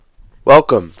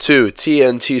Welcome to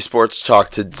TNT Sports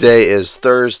Talk. Today is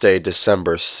Thursday,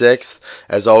 December 6th.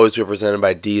 As always, we're presented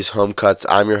by D's Home Cuts.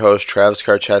 I'm your host, Travis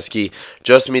Karcheski.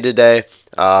 Just me today.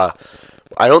 I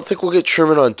don't think we'll get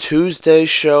Truman on Tuesday's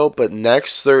show, but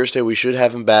next Thursday we should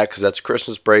have him back because that's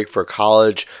Christmas break for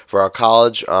our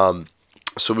college.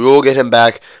 So we will get him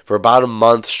back for about a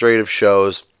month straight of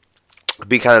shows. It'd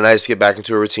be kind of nice to get back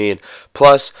into a routine.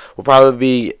 Plus, we'll probably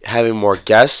be having more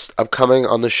guests upcoming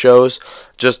on the shows,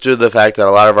 just due to the fact that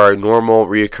a lot of our normal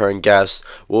reoccurring guests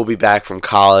will be back from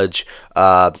college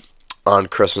on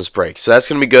Christmas break. So that's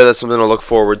going to be good. That's something to look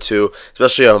forward to,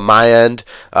 especially on my end,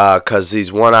 because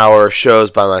these 1 hour shows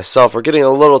by myself are getting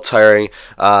a little tiring,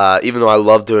 even though I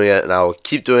love doing it, and I will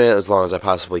keep doing it as long as I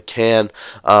possibly can.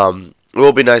 It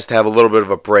will be nice to have a little bit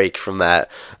of a break from that,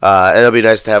 and it'll be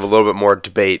nice to have a little bit more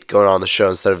debate going on the show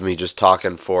instead of me just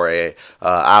talking for a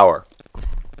hour.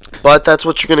 But that's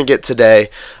what you're going to get today.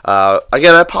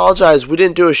 Again, I apologize. We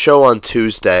didn't do a show on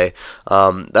Tuesday.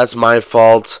 That's my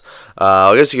fault.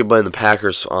 I guess you could blame the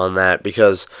Packers on that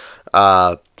because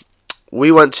we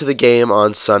went to the game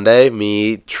on Sunday.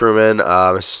 Me, Truman,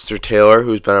 my sister Taylor,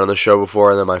 who's been on the show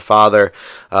before, and then my father.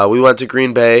 We went to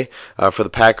Green Bay for the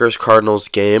Packers-Cardinals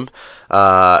game,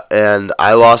 and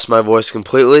I lost my voice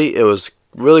completely. It was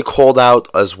really cold out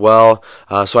as well,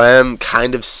 so I am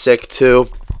kind of sick too.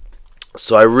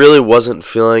 So I really wasn't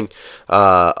feeling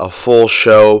a full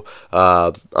show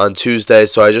on Tuesday,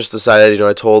 so I just decided,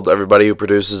 I told everybody who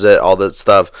produces it, all that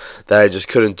stuff, that I just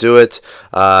couldn't do it.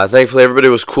 Thankfully, everybody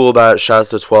was cool about it. Shout out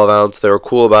to 12 Ounce. They were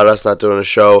cool about us not doing a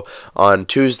show on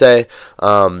Tuesday.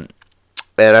 And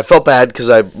I felt bad because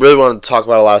I really wanted to talk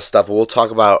about a lot of stuff, but we'll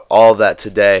talk about all of that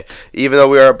today, even though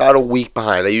we are about a week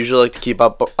behind. I usually like to keep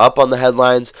up on the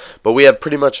headlines, but we have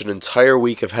pretty much an entire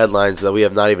week of headlines that we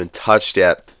have not even touched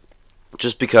yet,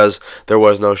 just because there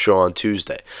was no show on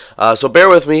Tuesday. So bear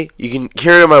with me. You can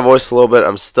hear it in my voice a little bit.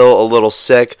 I'm still a little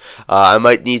sick. I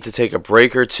might need to take a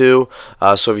break or two.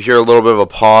 So if you hear a little bit of a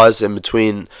pause in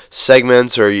between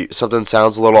segments or something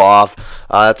sounds a little off,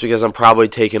 that's because I'm probably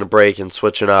taking a break and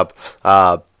switching up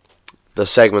the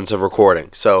segments of recording.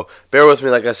 So bear with me.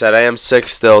 Like I said, I am sick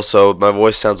still, so my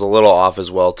voice sounds a little off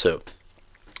as well too.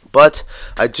 But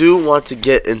I do want to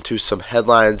get into some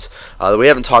headlines that we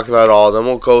haven't talked about at all. Then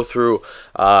we'll go through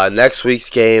next week's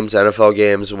games, NFL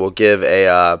games. We'll give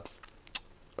a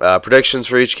predictions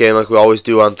for each game like we always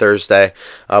do on Thursday.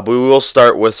 But we will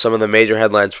start with some of the major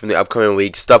headlines from the upcoming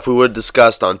week, stuff we would have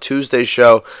discussed on Tuesday's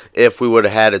show if we would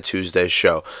have had a Tuesday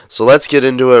show. So let's get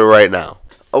into it right now.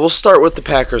 We'll start with the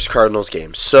Packers-Cardinals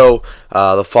game. So,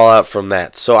 the fallout from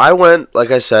that. So, I went,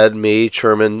 like I said, me,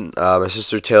 Truman, my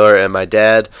sister Taylor, and my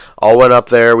dad all went up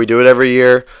there. We do it every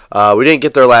year. We didn't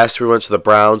get there last year. We went to the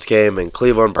Browns game in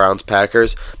Cleveland,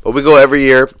 Browns-Packers. But we go every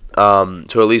year to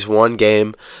at least one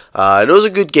game. And it was a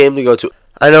good game to go to.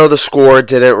 I know the score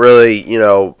didn't really,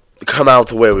 come out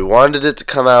the way we wanted it to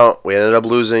come out. We ended up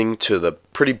losing to the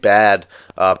pretty bad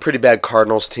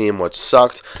Cardinals team, which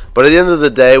sucked. But at the end of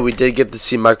the day, we did get to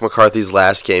see Mike McCarthy's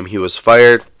last game. He was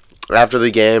fired after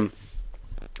the game.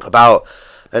 About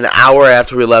an hour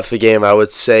after we left the game, I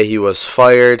would say he was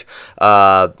fired.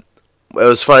 It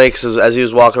was funny because as he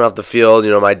was walking off the field,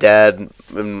 my dad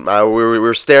and I, we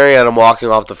were staring at him walking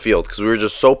off the field because we were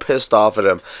just so pissed off at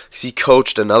him because he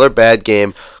coached another bad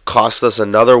game, cost us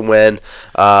another win,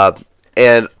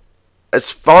 and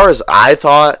as far as I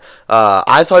thought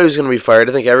he was going to be fired.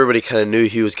 I think everybody kind of knew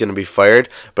he was going to be fired,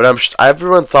 but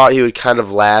everyone thought he would kind of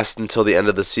last until the end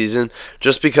of the season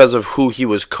just because of who he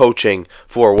was coaching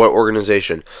for, what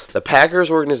organization. The Packers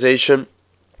organization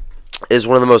is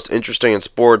one of the most interesting in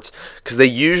sports because they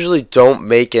usually don't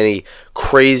make any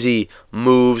crazy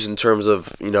moves in terms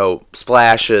of,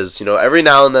 splashes. Every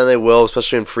now and then they will,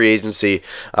 especially in free agency,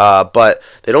 but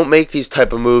they don't make these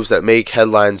type of moves that make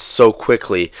headlines so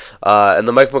quickly. And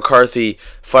the Mike McCarthy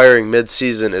firing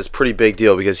mid-season is a pretty big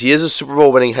deal because he is a Super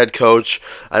Bowl winning head coach.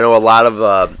 I know a lot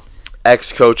of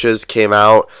ex-coaches came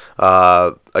out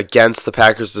against the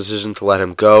Packers' decision to let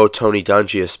him go, Tony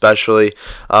Dungy especially.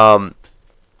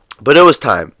 But it was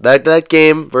time. That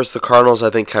game versus the Cardinals, I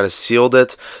think, kind of sealed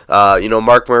it.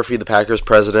 Mark Murphy, the Packers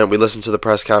president, we listened to the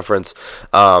press conference.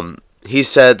 He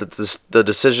said that the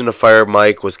decision to fire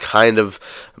Mike was kind of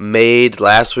made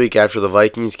last week after the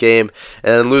Vikings game,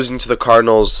 and then losing to the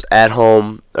Cardinals at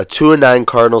home, a 2-9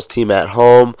 Cardinals team at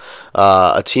home,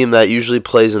 a team that usually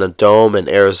plays in a dome in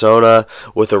Arizona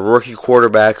with a rookie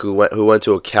quarterback who went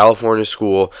to a California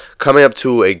school, coming up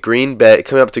to Green Bay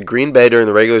during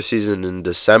the regular season in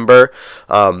December,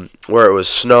 where it was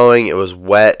snowing, it was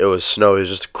wet, it was snow, it was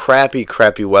just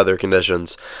crappy weather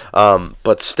conditions,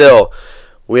 but still.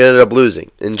 we ended up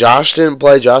losing. And Josh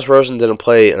Rosen didn't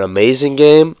play an amazing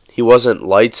game. He wasn't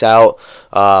lights out,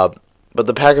 but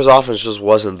the Packers offense just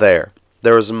wasn't there.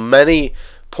 There was many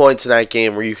points in that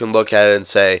game where you can look at it and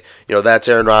say, that's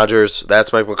Aaron Rodgers,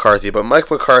 that's Mike McCarthy. But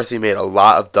Mike McCarthy made a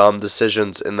lot of dumb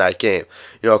decisions in that game.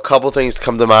 A couple things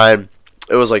come to mind.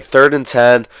 It was like 3rd and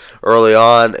 10 early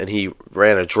on, and he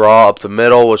ran a draw up the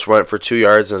middle, which went for 2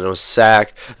 yards, and it was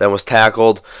sacked, then was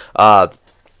tackled.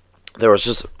 There was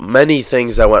just many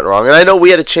things that went wrong. And I know we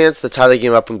had a chance to tie the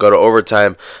game up and go to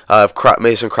overtime if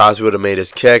Mason Crosby would have made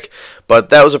his kick. But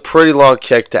that was a pretty long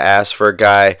kick to ask for a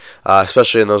guy,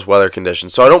 especially in those weather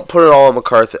conditions. So I don't put it all on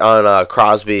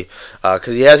Crosby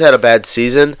because he has had a bad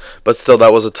season. But still,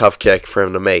 that was a tough kick for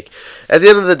him to make. At the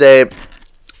end of the day,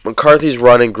 McCarthy's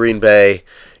run in Green Bay,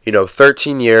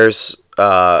 13 years,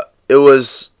 it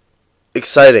was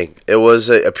exciting. It was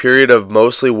a period of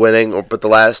mostly winning, but the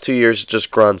last 2 years just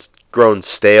grown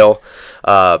stale.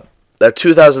 That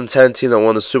 2010 team that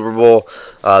won the Super Bowl,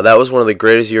 that was one of the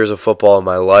greatest years of football in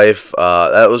my life.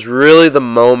 That was really the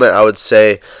moment I would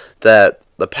say that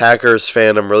the Packers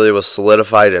fandom really was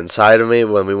solidified inside of me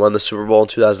when we won the Super Bowl in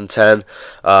 2010.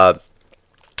 Mike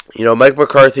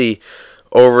McCarthy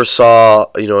oversaw,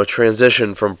 a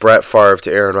transition from Brett Favre to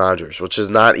Aaron Rodgers, which is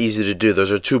not easy to do. Those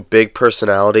are two big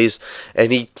personalities,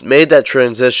 and he made that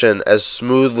transition as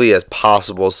smoothly as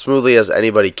possible, as smoothly as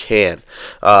anybody can.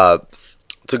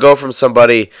 To go from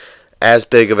somebody as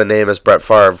big of a name as Brett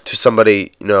Favre to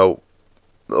somebody,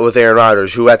 with Aaron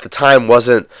Rodgers, who at the time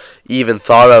wasn't even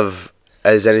thought of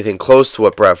as anything close to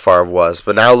what Brett Favre was.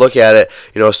 But now look at it,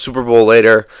 a Super Bowl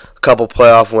later, a couple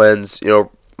playoff wins,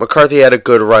 McCarthy had a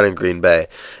good run in Green Bay.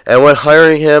 And when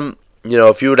hiring him,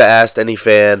 if you would have asked any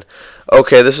fan,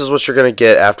 okay, this is what you're going to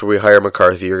get after we hire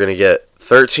McCarthy. You're going to get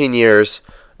 13 years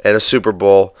and a Super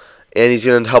Bowl, and he's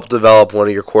going to help develop one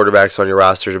of your quarterbacks on your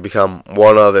roster to become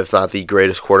one of, if not the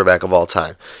greatest quarterback of all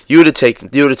time. You would have taken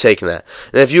that.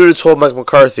 And if you would have told Mike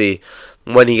McCarthy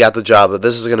when he got the job that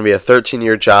this is going to be a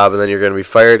 13-year job and then you're going to be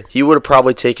fired, he would have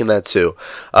probably taken that too.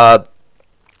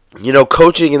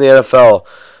 Coaching in the NFL,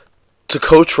 to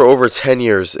coach for over 10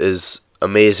 years is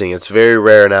amazing. It's very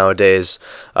rare nowadays.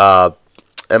 And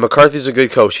McCarthy's a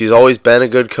good coach. He's always been a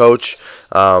good coach,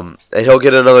 and he'll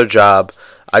get another job.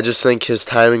 I just think his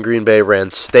time in Green Bay ran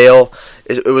stale.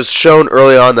 It was shown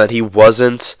early on that he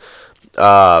wasn't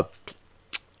I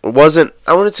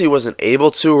wouldn't say he wasn't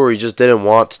able to, or he just didn't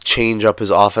want to change up his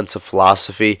offensive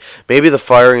philosophy. Maybe the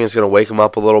firing is going to wake him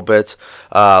up a little bit.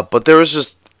 But there was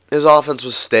just, his offense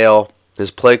was stale. His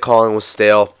play calling was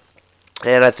stale.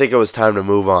 And I think it was time to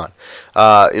move on.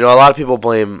 A lot of people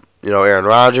blame, Aaron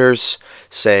Rodgers,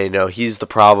 saying, he's the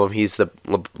problem. He's the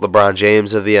LeBron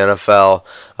James of the NFL.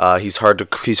 He's hard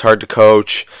to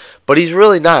coach, but he's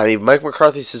really not. Mike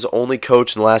McCarthy's his only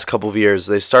coach in the last couple of years.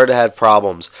 They started to have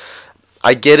problems.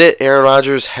 I get it. Aaron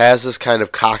Rodgers has this kind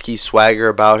of cocky swagger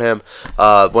about him.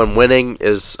 When winning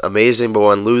is amazing, but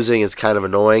when losing is kind of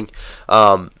annoying.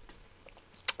 And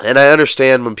I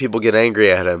understand when people get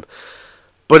angry at him.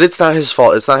 But it's not his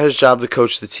fault. It's not his job to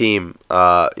coach the team.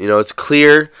 It's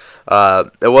clear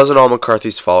it wasn't all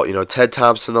McCarthy's fault. Ted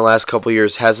Thompson the last couple of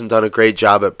years hasn't done a great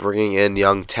job at bringing in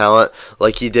young talent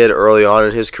like he did early on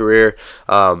in his career.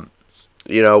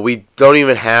 We don't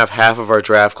even have half of our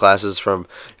draft classes from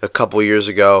a couple years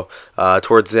ago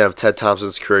towards the end of Ted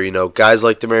Thompson's career. Guys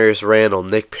like Demarius Randall,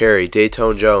 Nick Perry,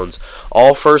 Dayton Jones,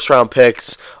 all first-round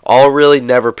picks, all really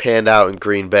never panned out in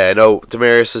Green Bay. I know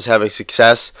Demarius is having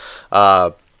success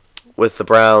with the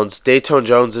Browns. Dayton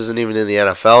Jones isn't even in the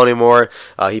NFL anymore.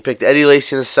 He picked Eddie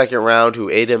Lacy in the second round, who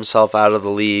ate himself out of the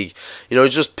league.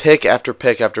 Just pick after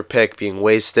pick after pick being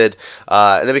wasted.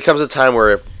 And it becomes a time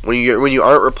where when you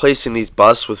aren't replacing these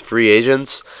busts with free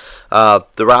agents,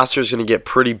 the roster is going to get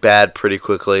pretty bad pretty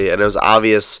quickly. And it was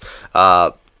obvious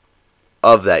of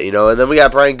that, And then we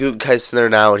got Brian Gutekunst in there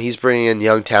now, and he's bringing in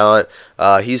young talent.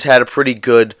 He's had a pretty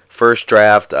good first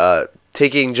draft.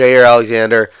 Taking Jair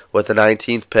Alexander with the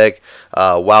 19th pick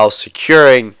while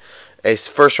securing a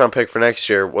first-round pick for next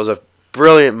year was a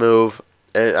brilliant move,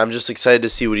 and I'm just excited to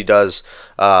see what he does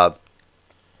a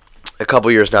couple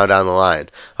years now down the line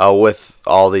with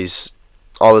all this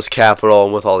capital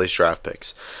and with all these draft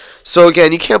picks. So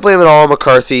again, you can't blame it all on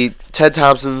McCarthy. Ted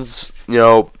Thompson's,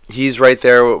 he's right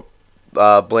there.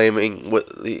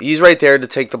 He's right there to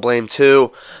take the blame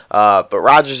too, but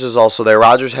Rodgers is also there.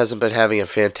 Rodgers hasn't been having a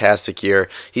fantastic year.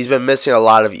 He's been missing a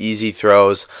lot of easy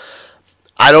throws.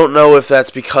 I don't know if that's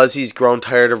because he's grown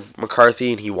tired of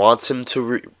McCarthy and he wants him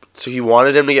to. So he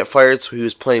wanted him to get fired, so he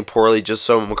was playing poorly just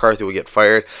so McCarthy would get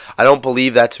fired. I don't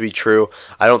believe that to be true.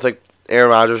 I don't think Aaron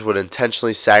Rodgers would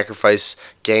intentionally sacrifice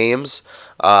games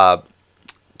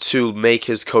to make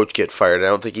his coach get fired. I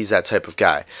don't think he's that type of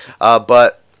guy.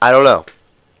 But I don't know.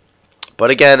 But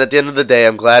again, at the end of the day,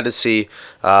 I'm glad to see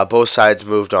both sides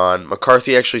moved on.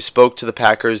 McCarthy actually spoke to the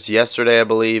Packers yesterday, I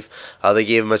believe. They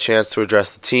gave him a chance to address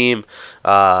the team.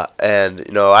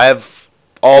 And, I have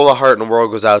all the heart in the world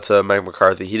goes out to Mike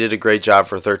McCarthy. He did a great job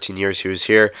for 13 years he was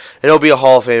here. And he'll be a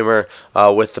Hall of Famer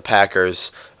with the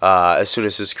Packers as soon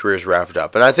as his career is wrapped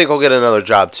up. And I think he'll get another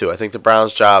job, too. I think the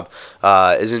Browns' job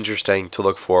is interesting to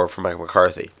look for Mike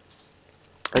McCarthy.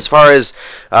 As far as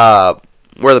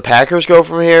where the Packers go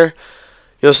from here,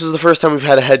 this is the first time we've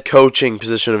had a head coaching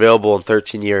position available in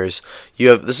 13 years.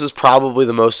 This is probably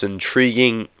the most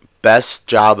intriguing, best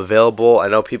job available. I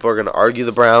know people are going to argue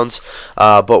the Browns,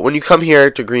 but when you come here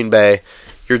to Green Bay,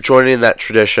 you're joining that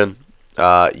tradition.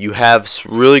 You have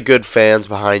really good fans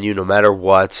behind you no matter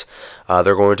what.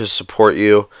 They're going to support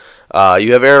you.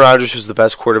 You have Aaron Rodgers, who's the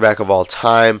best quarterback of all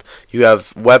time. You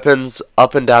have weapons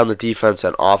up and down the defense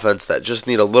and offense that just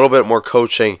need a little bit more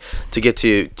coaching to get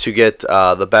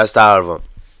the best out of them.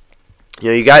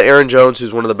 You got Aaron Jones,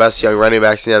 who's one of the best young running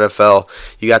backs in the NFL.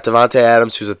 You got Devontae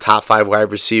Adams, who's a top 5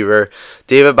 wide receiver.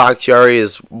 David Bakhtiari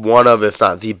is one of, if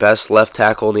not the best left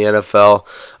tackle in the NFL.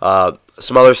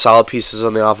 Some other solid pieces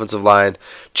on the offensive line.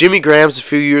 Jimmy Graham's a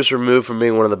few years removed from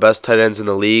being one of the best tight ends in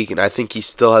the league, and I think he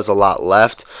still has a lot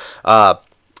left. And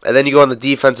then you go on the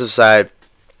defensive side.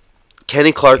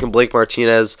 Kenny Clark and Blake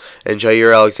Martinez and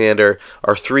Jair Alexander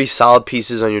are 3 solid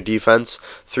pieces on your defense,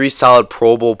 3 solid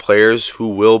Pro Bowl players who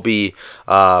will be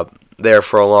there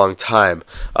for a long time.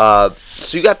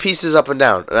 So you got pieces up and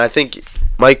down, and I think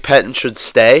Mike Pettin should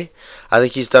stay. I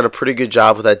think he's done a pretty good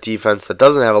job with that defense that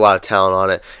doesn't have a lot of talent on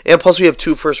it. And plus we have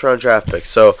 2 first-round draft picks.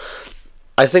 So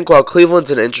I think while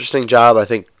Cleveland's an interesting job, I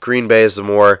think Green Bay is the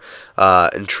more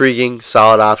intriguing,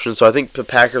 solid option. So I think the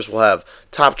Packers will have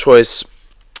top choice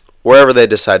wherever they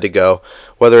decide to go,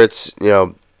 whether it's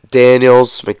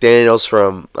McDaniels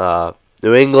from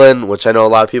New England, which I know a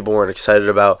lot of people weren't excited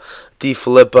about,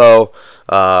 DeFilippo,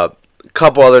 a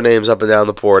couple other names up and down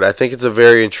the board. I think it's a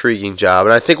very intriguing job,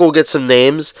 and I think we'll get some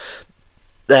names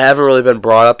that haven't really been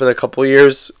brought up in a couple of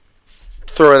years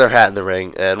throwing their hat in the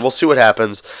ring, and we'll see what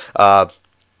happens. And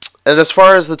as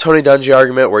far as the Tony Dungy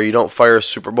argument, where you don't fire a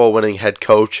Super Bowl winning head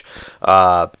coach,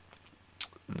 in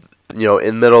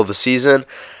the middle of the season,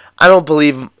 I don't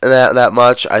believe in that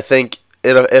much. I think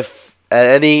if at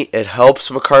any, it helps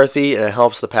McCarthy and it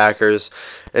helps the Packers.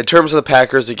 In terms of the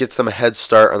Packers, it gets them a head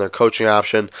start on their coaching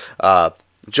option.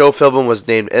 Joe Philbin was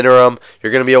named interim.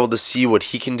 You're going to be able to see what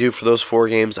he can do for those 4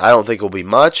 games. I don't think it will be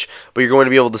much, but you're going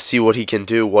to be able to see what he can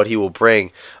do, what he will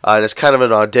bring. And it's kind of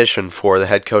an audition for the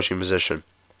head coaching position.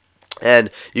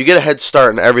 And you get a head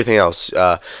start in everything else.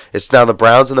 It's now the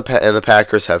Browns and the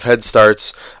Packers have head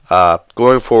starts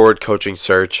going forward coaching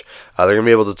search. They're going to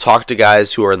be able to talk to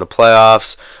guys who are in the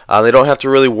playoffs. They don't have to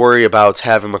really worry about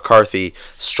having McCarthy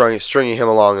stringing him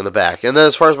along in the back. And then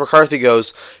as far as McCarthy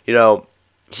goes,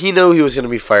 he knew he was going to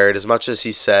be fired. As much as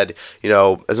he said,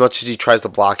 as much as he tries to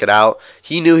block it out,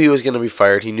 he knew he was going to be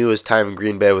fired. He knew his time in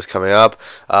Green Bay was coming up.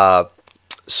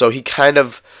 So he kind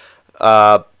of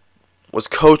was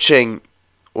coaching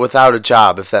without a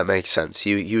job, if that makes sense.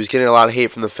 He was getting a lot of hate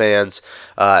from the fans,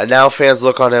 and now fans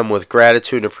look on him with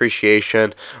gratitude and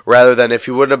appreciation, rather than if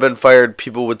he wouldn't have been fired,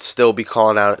 people would still be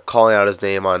calling out his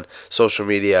name on social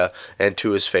media and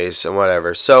to his face and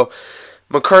whatever. So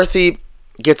McCarthy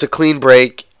gets a clean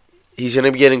break. He's going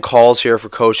to be getting calls here for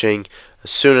coaching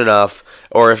soon enough.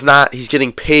 Or if not, he's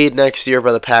getting paid next year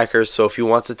by the Packers. So if he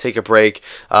wants to take a break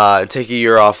and take a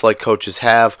year off like coaches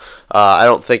have, I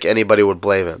don't think anybody would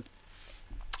blame him.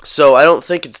 So I don't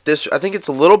think I think it's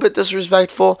a little bit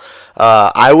disrespectful.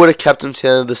 I would have kept him to the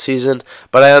end of the season,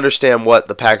 but I understand what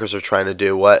the Packers are trying to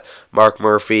do, what Mark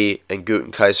Murphy and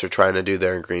Gutekunst are trying to do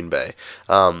there in Green Bay.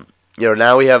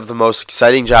 Now we have the most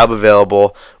exciting job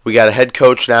available. We got a head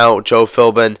coach now, Joe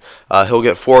Philbin. He'll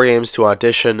get 4 games to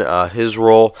audition his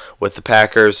role with the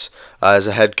Packers as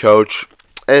a head coach.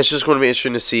 And it's just going to be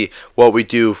interesting to see what we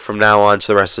do from now on to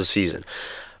the rest of the season.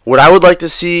 What I would like to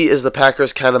see is the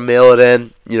Packers kind of mail it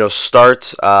in,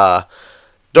 start.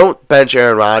 Don't bench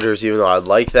Aaron Rodgers, even though I'd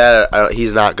like that.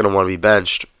 He's not going to want to be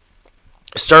benched.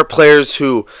 Start players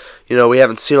who, we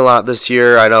haven't seen a lot this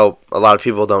year. I know a lot of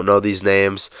people don't know these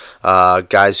names,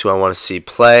 guys who I want to see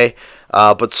play.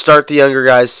 But start the younger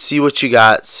guys, see what you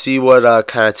got, see what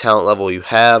kind of talent level you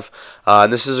have.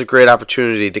 And this is a great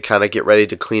opportunity to kind of get ready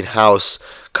to clean house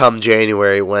come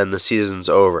January when the season's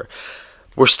over.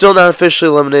 We're still not officially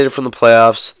eliminated from the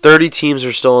playoffs. 30 teams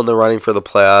are still in the running for the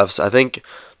playoffs. I think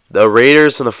The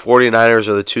Raiders and the 49ers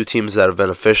are the two teams that have been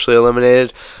officially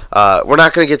eliminated. We're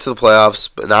not going to get to the playoffs,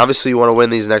 and obviously you want to win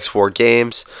these next 4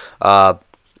 games.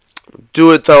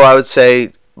 Do it, though, I would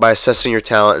say, by assessing your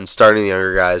talent and starting the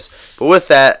younger guys. But with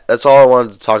that, that's all I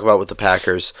wanted to talk about with the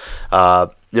Packers.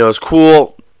 It's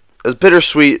cool. It's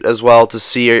bittersweet as well to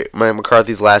see Mike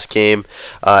McCarthy's last game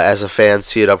as a fan,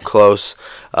 see it up close.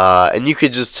 And you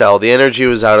could just tell the energy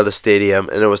was out of the stadium,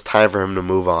 and it was time for him to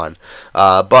move on.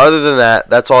 But other than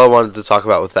that, that's all I wanted to talk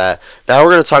about with that. Now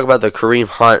we're going to talk about the Kareem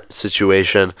Hunt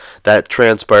situation that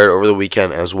transpired over the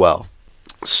weekend as well.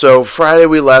 So Friday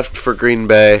we left for Green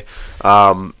Bay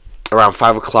around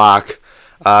 5 o'clock.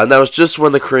 And that was just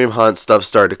when the Kareem Hunt stuff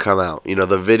started to come out.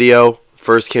 The video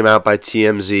first came out by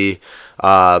TMZ.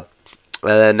 And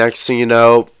then next thing you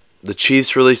know, the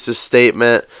Chiefs released a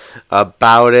statement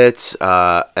about it.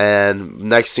 And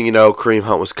next thing you know, Kareem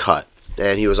Hunt was cut.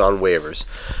 And he was on waivers.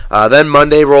 Then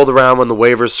Monday rolled around when the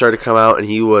waivers started to come out. And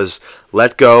he was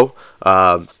let go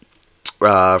from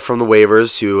the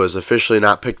waivers. He was officially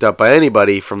not picked up by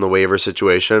anybody from the waiver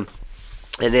situation.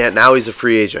 And yet now he's a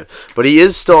free agent. But he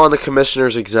is still on the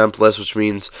commissioner's exempt list, which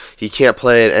means he can't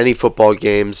play in any football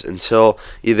games until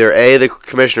either A, the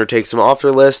commissioner takes him off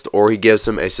their list, or he gives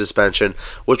him a suspension,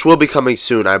 which will be coming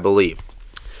soon, I believe.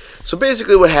 So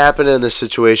basically what happened in this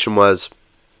situation was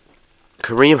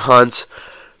Kareem Hunt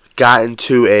got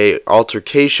into a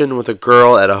altercation with a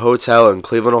girl at a hotel in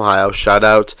Cleveland, Ohio. Shout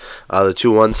out the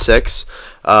 216.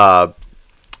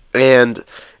 And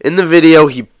in the video,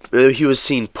 he was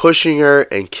seen pushing her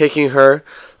and kicking her,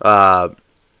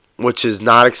 which is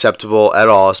not acceptable at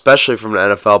all, especially from an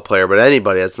NFL player, but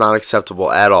anybody, it's not acceptable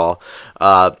at all.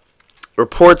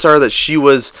 Reports are that she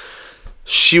was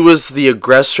the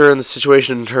aggressor in the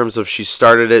situation in terms of she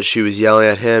started it. She was yelling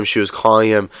at him. She was calling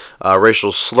him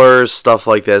racial slurs, stuff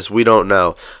like this. We don't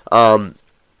know.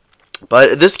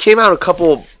 But this came out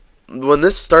when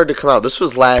this started to come out, this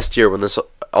was last year when this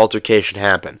altercation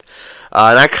happened.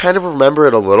 And I kind of remember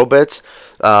it a little bit.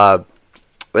 And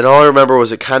all I remember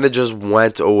was it kind of just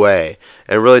went away.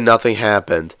 And really nothing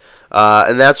happened.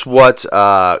 And that's what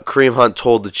Kareem Hunt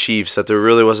told the Chiefs, that there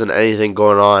really wasn't anything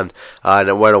going on. And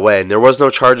it went away. And there was no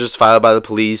charges filed by the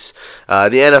police. The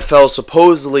NFL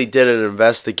supposedly did an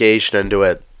investigation into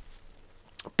it.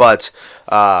 But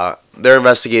their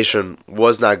investigation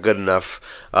was not good enough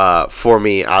for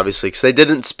me, obviously. Because they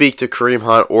didn't speak to Kareem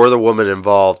Hunt or the woman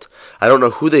involved. I don't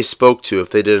know who they spoke to if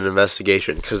they did an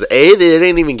investigation. Because A, they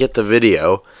didn't even get the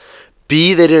video.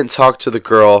 B, they didn't talk to the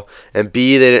girl. And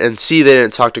C, they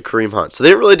didn't talk to Kareem Hunt. So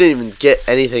they really didn't even get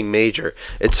anything major.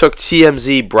 It took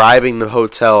TMZ bribing the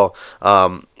hotel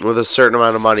with a certain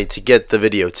amount of money to get the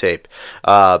videotape.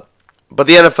 But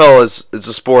the NFL is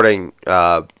a sporting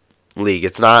league.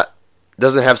 It's not.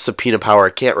 Doesn't have subpoena power.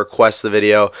 It can't request the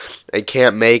video. It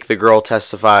can't make the girl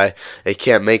testify. It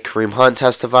can't make Kareem Hunt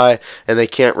testify. And they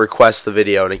can't request the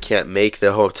video. And it can't make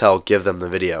the hotel give them the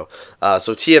video.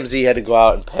 So TMZ had to go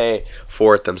out and pay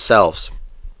for it themselves.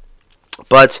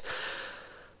 But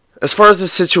as far as the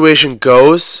situation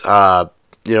goes,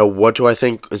 what do I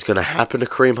think is going to happen to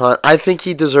Kareem Hunt? I think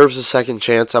he deserves a second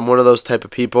chance. I'm one of those type of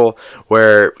people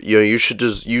where you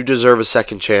deserve a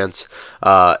second chance.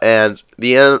 And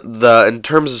in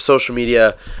terms of social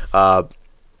media,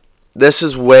 this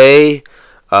is way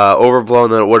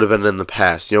overblown than it would have been in the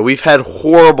past. We've had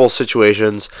horrible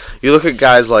situations. You look at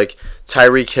guys like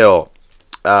Tyreek Hill,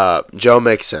 Joe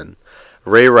Mixon,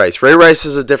 Ray Rice. Ray Rice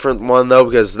is a different one, though,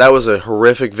 because that was a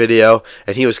horrific video,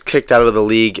 and he was kicked out of the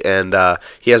league, and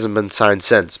he hasn't been signed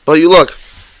since. But you look,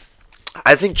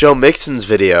 I think Joe Mixon's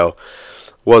video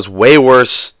was way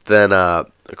worse than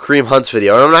Kareem Hunt's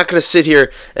video. And I'm not going to sit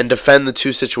here and defend the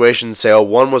two situations and say,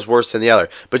 one was worse than the other.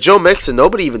 But Joe Mixon,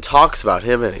 nobody even talks about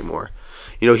him anymore.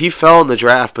 He fell in the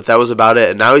draft, but that was about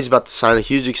it. And now he's about to sign a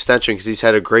huge extension because he's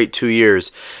had a great 2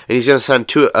 years. And he's going to sign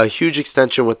a huge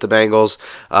extension with the Bengals.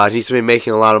 And he's going to be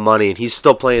making a lot of money. And he's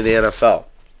still playing in the NFL.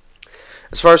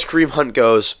 As far as Kareem Hunt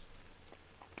goes,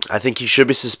 I think he should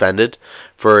be suspended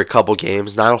for a couple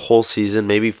games. Not a whole season.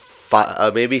 Maybe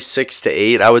 6 to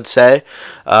 8, I would say.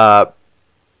 And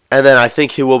then I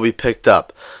think he will be picked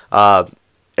up. And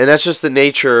that's just the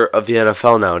nature of the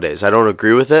NFL nowadays. I don't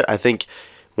agree with it. I think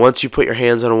once you put your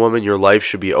hands on a woman, your life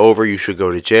should be over. You should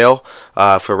go to jail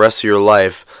for the rest of your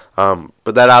life.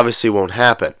 But that obviously won't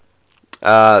happen.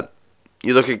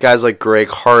 You look at guys like Greg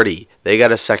Hardy. They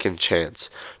got a second chance.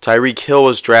 Tyreek Hill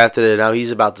was drafted, and now he's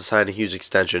about to sign a huge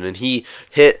extension. And he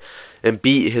hit and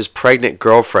beat his pregnant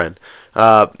girlfriend.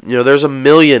 There's a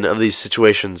million of these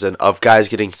situations and of guys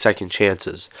getting second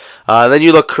chances. Then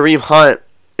you look, Kareem Hunt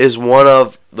is one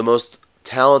of the most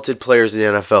talented players in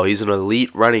the NFL. He's an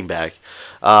elite running back.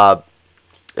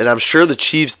 And I'm sure the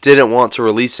Chiefs didn't want to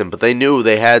release him, but they knew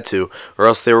they had to, or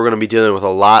else they were going to be dealing with a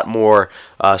lot more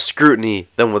scrutiny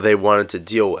than what they wanted to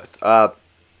deal with. And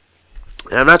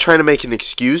I'm not trying to make an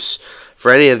excuse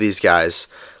for any of these guys.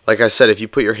 Like I said, if you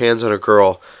put your hands on a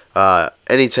girl,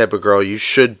 any type of girl, you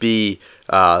should be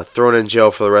thrown in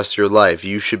jail for the rest of your life.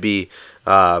 You should be,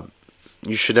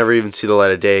 you should never even see the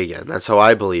light of day again. That's how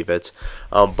I believe it.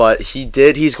 But he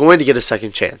did. He's going to get a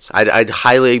second chance. I would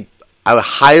highly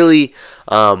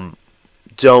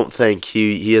don't think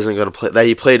he isn't going to play. That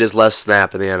he played his last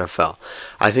snap in the NFL.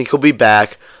 I think he'll be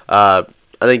back. I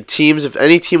think teams, if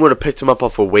any team would have picked him up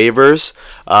off of waivers,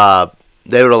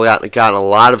 they would have gotten a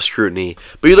lot of scrutiny.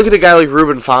 But you look at a guy like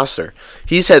Reuben Foster.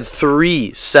 He's had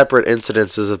 3 separate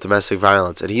incidences of domestic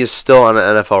violence, and he is still on an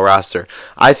NFL roster.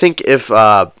 I think if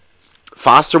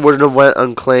Foster wouldn't have went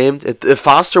unclaimed, if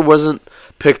Foster wasn't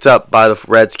picked up by the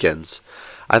Redskins,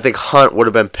 I think Hunt would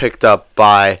have been picked up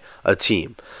by a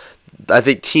team. I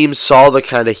think teams saw the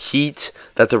kind of heat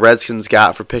that the Redskins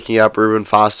got for picking up Reuben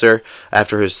Foster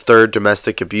after his 3rd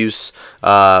domestic abuse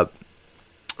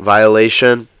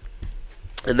violation.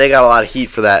 And they got a lot of heat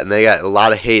for that, and they got a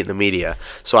lot of hate in the media.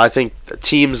 So I think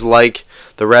teams like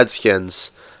the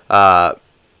Redskins and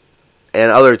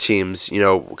other teams,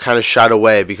 kind of shied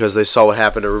away because they saw what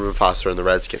happened to Reuben Foster and the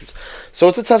Redskins. So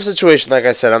it's a tough situation. Like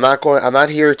I said, I'm not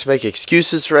here to make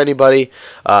excuses for anybody.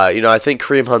 I think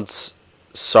Kareem Hunt's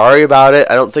sorry about it.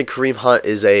 I don't think Kareem Hunt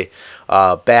is a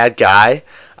bad guy.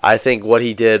 I think what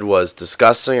he did was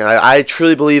disgusting. I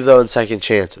truly believe, though, in second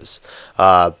chances.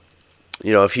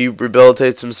 If he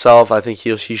rehabilitates himself, I think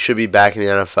he should be back in the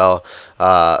NFL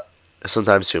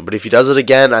sometime soon. But if he does it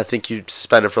again, I think you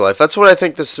suspend him for life. That's what I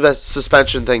think the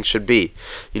suspension thing should be.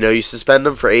 You suspend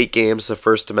him for 8 games, the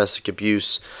first domestic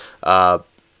abuse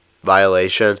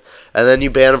violation, and then you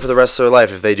ban them for the rest of their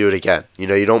life if they do it again.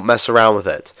 You don't mess around with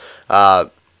it.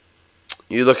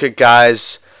 You look at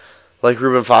guys like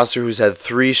Reuben Foster, who's had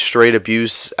 3 straight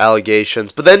abuse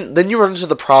allegations, but then you run into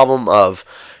the problem of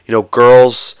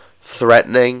girls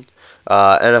threatening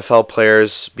NFL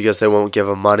players because they won't give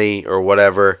them money or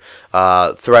whatever,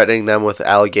 threatening them with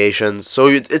allegations. So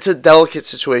it's a delicate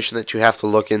situation that you have to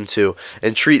look into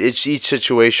and treat each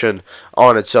situation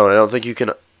on its own. I don't think you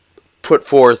can put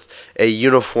forth a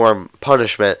uniform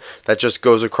punishment that just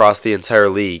goes across the entire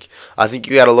league. I think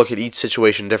you got to look at each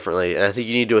situation differently, and I think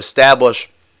you need to establish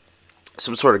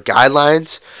some sort of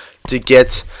guidelines to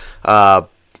get the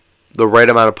right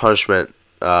amount of punishment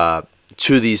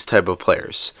to these type of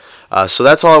players. So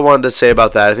that's all I wanted to say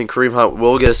about that. I think Kareem Hunt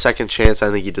will get a second chance.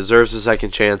 I think he deserves a second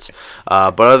chance.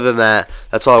 But other than that,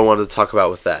 that's all I wanted to talk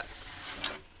about with that.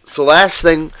 So last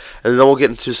thing, and then we'll get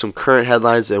into some current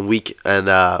headlines and week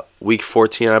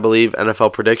 14, I believe,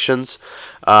 NFL predictions.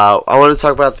 I want to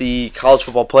talk about the college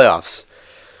football playoffs.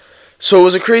 So it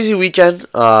was a crazy weekend.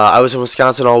 I was in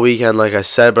Wisconsin all weekend, like I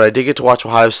said, but I did get to watch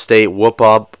Ohio State whoop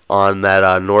up on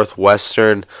that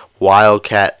Northwestern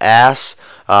Wildcat ass.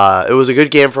 It was a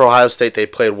good game for Ohio State. They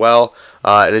played well,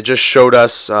 and it just showed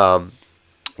us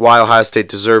why Ohio State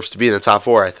deserves to be in the top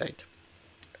 4, I think.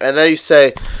 And then you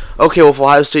say, okay, well, if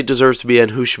Ohio State deserves to be in,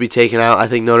 who should be taken out? I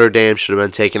think Notre Dame should have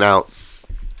been taken out.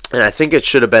 And I think it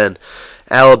should have been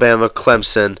Alabama,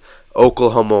 Clemson,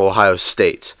 Oklahoma, Ohio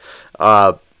State.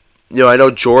 I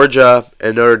know Georgia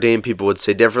and Notre Dame people would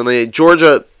say differently.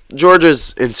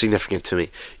 Georgia's insignificant to me.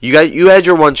 You had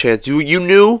your one chance. You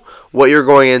knew what you're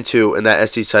going into in that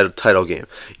SEC title game.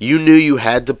 You knew you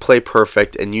had to play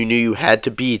perfect, and you knew you had to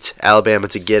beat Alabama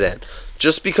to get in.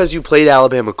 Just because you played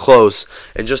Alabama close,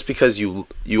 and just because you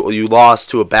lost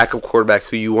to a backup quarterback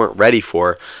who you weren't ready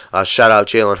for, shout out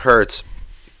Jalen Hurts,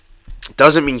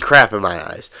 doesn't mean crap in my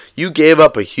eyes. You gave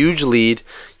up a huge lead.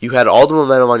 You had all the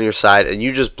momentum on your side, and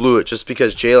you just blew it just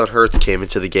because Jalen Hurts came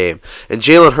into the game. And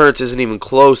Jalen Hurts isn't even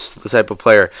close to the type of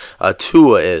player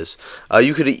Tua is.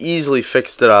 You could have easily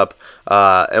fixed it up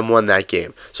and won that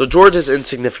game. So Georgia's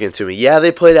insignificant to me. Yeah,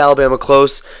 they played Alabama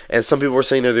close, and some people were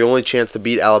saying they're the only chance to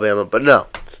beat Alabama, but no.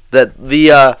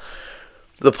 The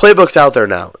playbook's out there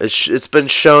now. It's been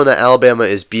shown that Alabama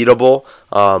is beatable.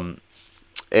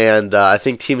 And I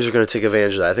think teams are going to take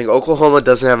advantage of that. I think Oklahoma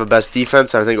doesn't have the best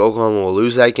defense, and I think Oklahoma will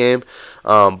lose that game.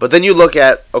 But then you look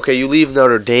at, okay, you leave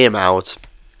Notre Dame out.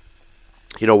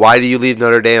 Why do you leave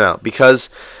Notre Dame out? Because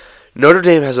Notre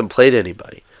Dame hasn't played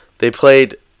anybody. They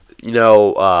played,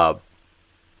 a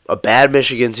bad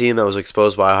Michigan team that was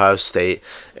exposed by Ohio State,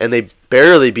 and they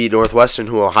barely beat Northwestern,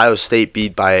 who Ohio State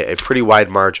beat by a pretty wide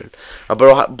margin.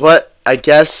 But I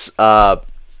guess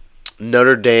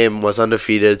Notre Dame was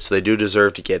undefeated, so they do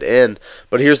deserve to get in.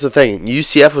 But here's the thing.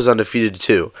 UCF was undefeated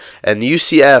too. And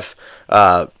UCF,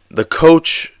 the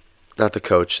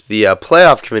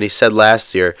playoff committee said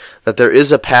last year that there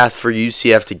is a path for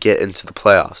UCF to get into the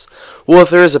playoffs. Well, if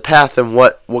there is a path, then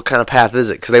what kind of path is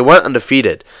it? Because they went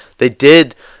undefeated. They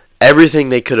did everything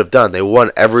they could have done. They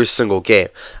won every single game.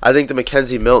 I think the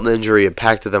Mackenzie Milton injury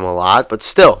impacted them a lot, but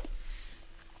still,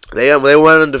 they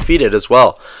went undefeated as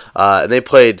well. And they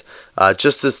played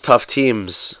just as tough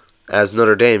teams as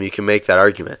Notre Dame. You can make that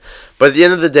argument. But at the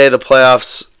end of the day, the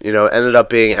playoffs, ended up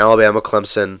being Alabama,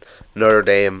 Clemson, Notre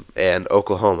Dame, and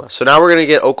Oklahoma. So now we're going to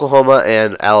get Oklahoma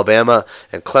and Alabama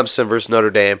and Clemson versus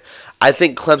Notre Dame. I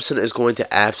think Clemson is going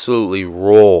to absolutely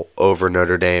roll over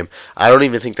Notre Dame. I don't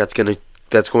even think that's going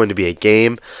to be a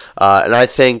game. And I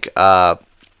think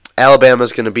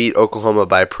Alabama's going to beat Oklahoma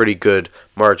by a pretty good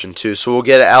margin too. So we'll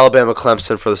get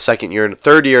Alabama-Clemson for the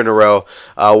third year in a row,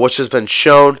 which has been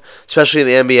shown, especially in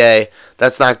the NBA,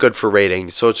 that's not good for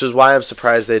ratings. So which is why I'm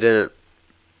surprised they didn't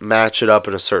match it up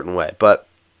in a certain way. But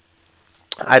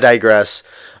I digress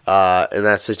in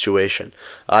that situation.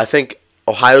 I think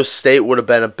Ohio State would have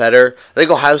been I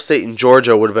think Ohio State and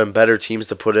Georgia would have been better teams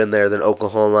to put in there than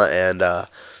Oklahoma and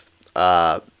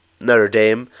Notre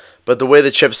Dame. But the way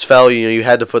the chips fell, you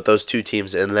had to put those two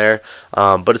teams in there.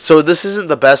 But so this isn't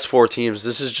the best four teams.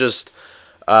 This is just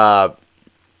the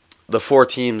four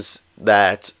teams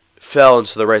that fell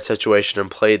into the right situation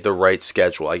and played the right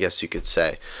schedule, I guess you could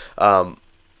say.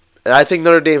 And I think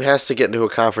Notre Dame has to get into a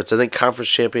conference. I think conference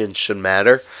champions should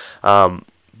matter.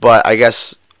 But I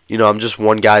guess, I'm just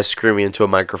one guy screaming into a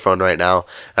microphone right now.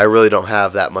 I really don't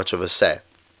have that much of a say.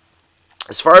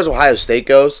 As far as Ohio State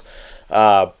goes,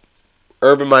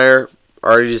 Urban Meyer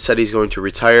already just said he's going to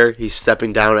retire. He's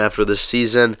stepping down after this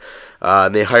season.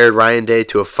 They hired Ryan Day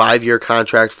to a 5-year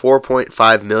contract,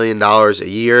 $4.5 million a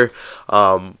year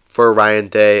for Ryan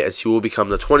Day, as he will become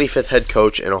the 25th head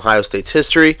coach in Ohio State's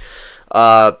history.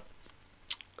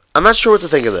 I'm not sure what to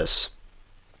think of this.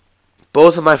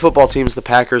 Both of my football teams, the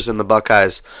Packers and the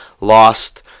Buckeyes,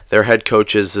 lost their head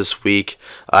coaches this week.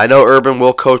 I know Urban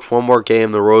will coach one more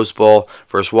game, the Rose Bowl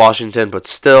versus Washington, but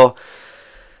still,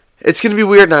 it's going to be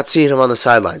weird not seeing him on the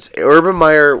sidelines. Urban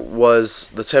Meyer was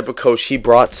the type of coach, he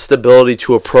brought stability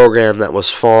to a program that was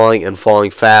falling and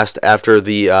falling fast after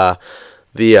the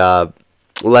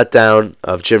letdown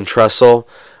of Jim Tressel.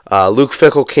 Luke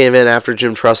Fickell came in after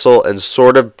Jim Tressel and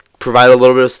sort of provided a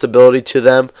little bit of stability to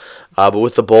them. But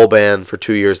with the bowl ban for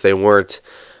 2 years, they weren't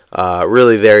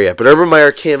really there yet. But Urban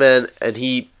Meyer came in and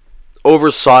he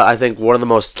oversaw, I think, one of the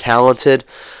most talented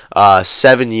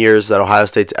 7 years that Ohio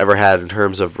State's ever had in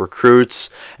terms of recruits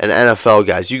and NFL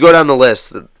guys. You go down the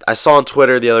list. I saw on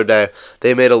Twitter the other day,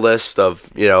 they made a list of,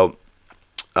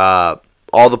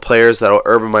 all the players that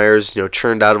Urban Meyer's,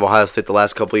 churned out of Ohio State the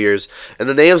last couple of years. And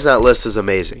the names on that list is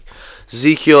amazing.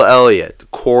 Ezekiel Elliott,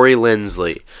 Corey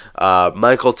Linsley,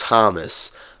 Michael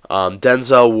Thomas,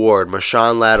 Denzel Ward,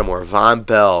 Marshawn Lattimore, Von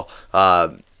Bell,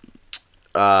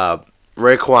 Raekwon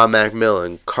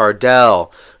McMillan,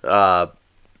 Cardell,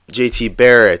 J.T.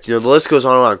 Barrett. The list goes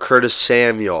on and on. Curtis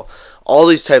Samuel. All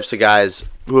these types of guys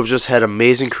who have just had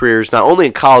amazing careers, not only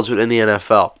in college but in the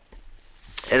NFL.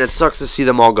 And it sucks to see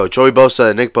them all go. Joey Bosa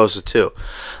and Nick Bosa too.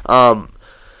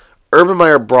 Urban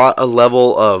Meyer brought a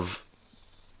level of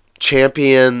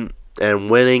champion and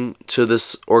winning to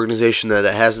this organization that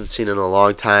it hasn't seen in a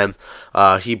long time.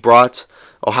 He brought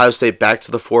Ohio State back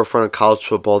to the forefront of college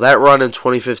football. That run in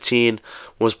 2015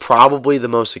 was probably the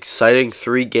most exciting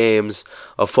 3 games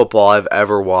of football I've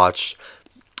ever watched.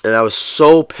 And I was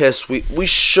so pissed. We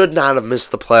should not have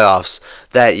missed the playoffs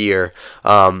that year.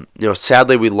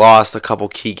 Sadly we lost a couple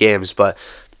key games, but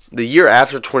the year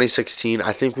after 2016,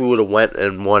 I think we would have went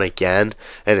and won again,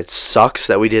 and it sucks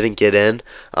that we didn't get in.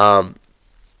 And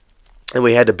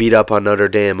we had to beat up on Notre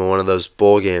Dame in one of those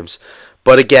bowl games.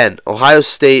 But again, Ohio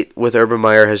State with Urban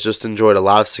Meyer has just enjoyed a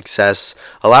lot of success,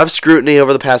 a lot of scrutiny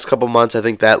over the past couple months. I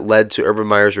think that led to Urban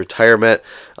Meyer's retirement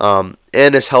and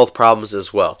his health problems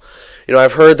as well.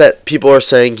 I've heard that people are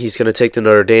saying he's going to take the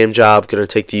Notre Dame job, going to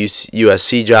take the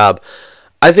USC job.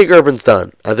 I think Urban's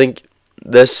done. I think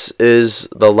this is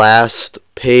the last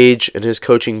page in his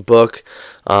coaching book.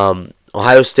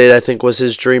 Ohio State, I think, was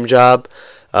his dream job.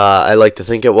 I like to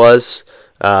think it was.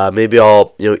 Maybe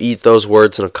I'll eat those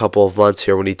words in a couple of months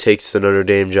here when he takes the Notre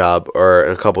Dame job, or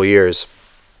in a couple of years.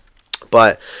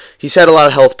 But he's had a lot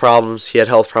of health problems. He had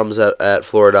health problems at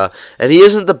Florida. And he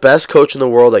isn't the best coach in the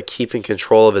world at keeping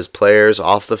control of his players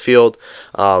off the field.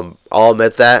 I'll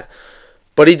admit that.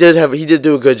 But he did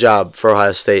do a good job for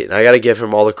Ohio State, and I got to give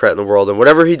him all the credit in the world. And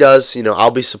whatever he does, I'll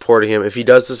be supporting him. If he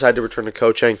does decide to return to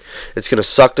coaching, it's gonna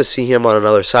suck to see him on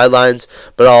another sidelines,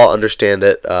 but I'll understand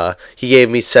it. He gave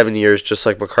me 7 years, just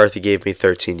like McCarthy gave me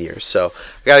 13 years. So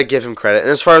I got to give him credit. And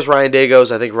as far as Ryan Day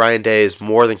goes, I think Ryan Day is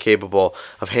more than capable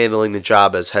of handling the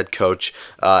job as head coach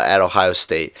at Ohio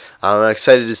State. I'm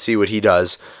excited to see what he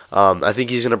does. I think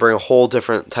he's going to bring a whole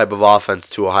different type of offense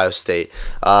to Ohio State.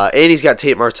 And he's got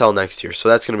Tate Martell next year, so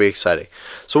that's going to be exciting.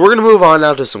 So we're going to move on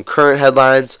now to some current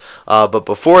headlines. But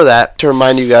before that, to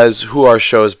remind you guys who our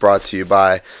show is brought to you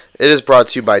by. It is brought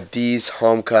to you by D's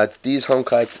Home Cuts. D's Home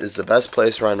Cuts is the best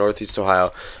place around Northeast Ohio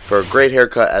for a great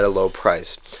haircut at a low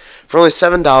price. For only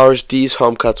 $7, D's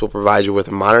Home Cuts will provide you with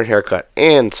a modern haircut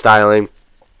and styling.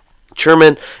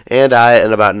 Sherman and I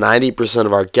and about 90%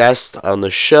 of our guests on the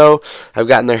show have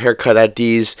gotten their hair cut at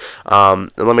D's.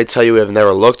 And let me tell you, we have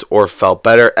never looked or felt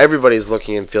better. Everybody's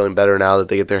looking and feeling better now that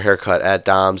they get their hair cut at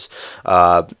Dom's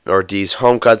or D's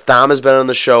Home Cuts. Dom has been on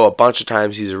the show a bunch of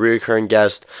times. He's a recurring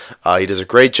guest. He does a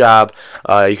great job.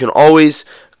 You can always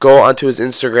go onto his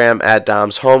Instagram at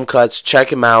Dom's Home Cuts.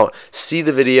 Check him out. See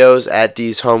the videos at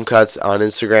D's Home Cuts on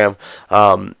Instagram.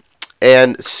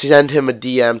 And send him a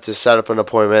DM to set up an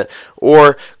appointment,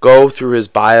 or go through his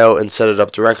bio and set it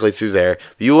up directly through there.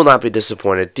 You will not be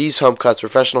disappointed. D's Home Cuts,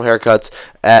 professional haircuts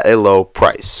at a low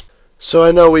price. So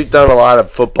I know we've done a lot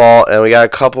of football, and we got a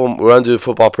couple. We're going to do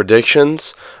football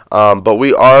predictions, but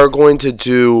we are going to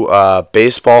do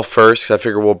baseball first. 'Cause I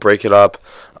figure we'll break it up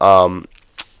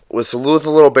with a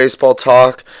little baseball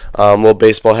talk, little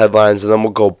baseball headlines, and then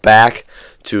we'll go back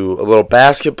to a little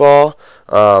basketball.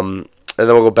 And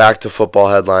then we'll go back to football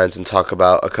headlines and talk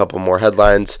about a couple more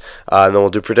headlines. And then we'll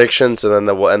do predictions, and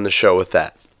then we'll end the show with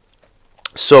that.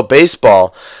 So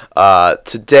baseball,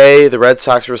 today the Red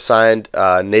Sox were signed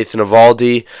Nathan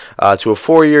Eovaldi to a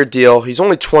 4-year deal. He's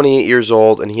only 28 years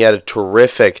old, and he had a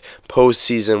terrific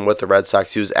postseason with the Red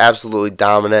Sox. He was absolutely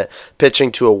dominant, pitching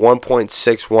to a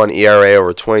 1.61 ERA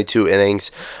over 22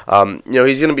 innings. He's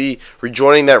going to be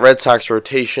rejoining that Red Sox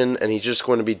rotation, and he's just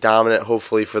going to be dominant,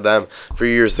 hopefully, for them for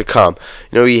years to come.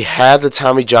 He had the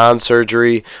Tommy John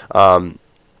surgery.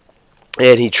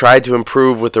 And he tried to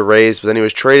improve with the Rays, but then he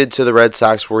was traded to the Red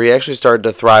Sox, where he actually started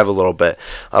to thrive a little bit.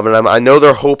 And I know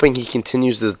they're hoping he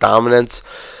continues this dominance.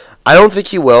 I don't think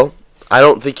he will. I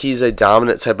don't think he's a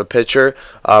dominant type of pitcher.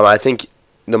 I think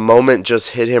the moment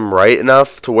just hit him right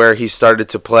enough to where he started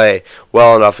to play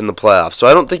well enough in the playoffs. So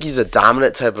I don't think he's a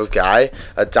dominant type of guy,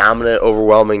 a dominant,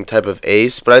 overwhelming type of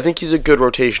ace, but I think he's a good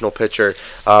rotational pitcher,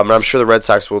 and I'm sure the Red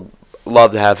Sox will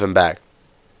love to have him back.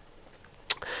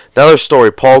 Another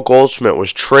story, Paul Goldschmidt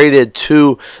was traded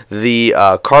to the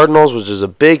Cardinals, which is a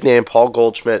big name. Paul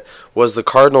Goldschmidt was the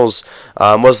the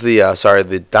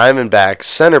Diamondbacks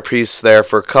centerpiece there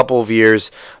for a couple of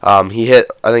years. He hit,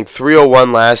 I think,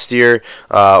 301 last year,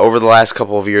 over the last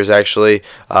couple of years, actually.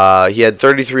 He had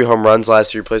 33 home runs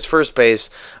last year. He plays first base.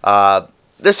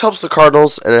 This helps the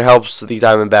Cardinals, and it helps the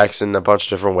Diamondbacks in a bunch of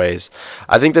different ways.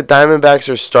 I think the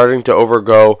Diamondbacks are starting to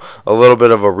overgo a little bit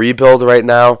of a rebuild right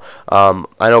now. I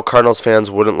know Cardinals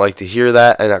fans wouldn't like to hear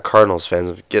that, and not Cardinals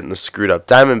fans, I'm getting this screwed up.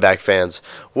 Diamondback fans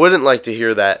wouldn't like to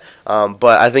hear that,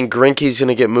 but I think Greinke's going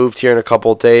to get moved here in a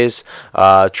couple of days.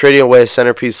 Trading away a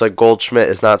centerpiece like Goldschmidt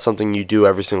is not something you do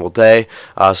every single day,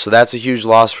 so that's a huge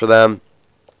loss for them.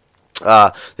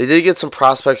 They did get some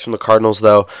prospects from the Cardinals,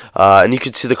 though, and you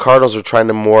can see the Cardinals are trying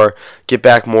to get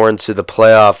back more into the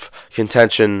playoff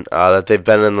contention that they've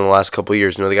been in the last couple of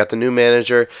years. They got the new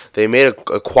manager. They made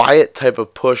a quiet type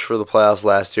of push for the playoffs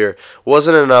last year.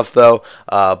 Wasn't enough, though,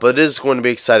 but it is going to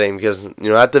be exciting because,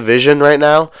 that division right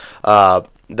now,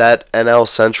 that NL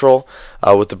Central,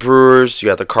 with the Brewers, you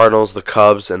got the Cardinals, the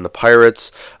Cubs, and the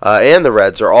Pirates, and the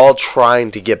Reds are all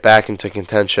trying to get back into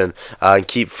contention and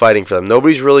keep fighting for them.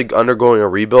 Nobody's really undergoing a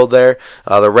rebuild there.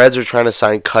 The Reds are trying to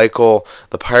sign Keuchel.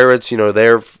 The Pirates,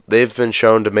 they've been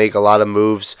shown to make a lot of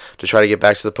moves to try to get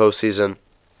back to the postseason.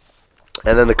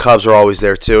 And then the Cubs are always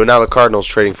there too. And now the Cardinals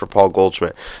trading for Paul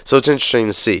Goldschmidt. So it's interesting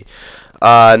to see.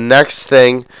 Next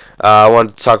thing I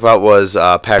wanted to talk about was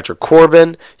Patrick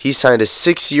Corbin. He signed a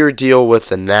 6-year deal with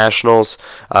the Nationals.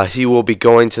 He will be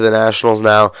going to the Nationals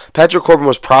now. Patrick Corbin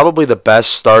was probably the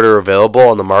best starter available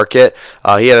on the market.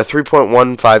 He had a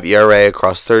 3.15 ERA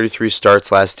across 33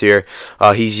 starts last year.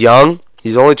 He's young.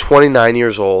 He's only 29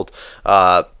 years old,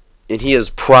 and he is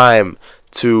prime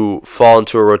to fall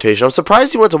into a rotation. I'm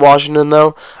surprised he went to Washington,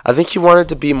 though. I think he wanted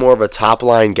to be more of a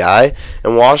top-line guy,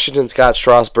 and Washington's got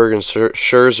Strasburg and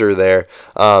Scherzer there.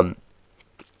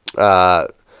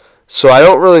 So I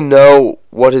don't really know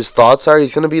what his thoughts are.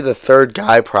 He's going to be the third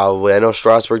guy probably. I know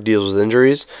Strasburg deals with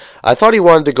injuries. I thought he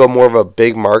wanted to go more of a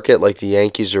big market like the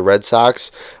Yankees or Red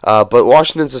Sox, but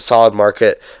Washington's a solid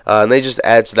market, and they just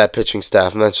add to that pitching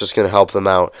staff, and that's just going to help them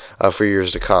out for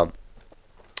years to come.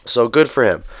 So good for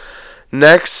him.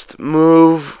 Next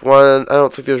move, I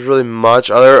don't think there's really much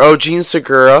other. Jean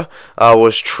Segura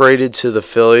was traded to the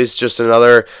Phillies. Just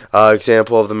another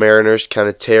example of the Mariners kind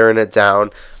of tearing it down.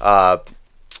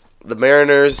 The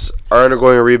Mariners are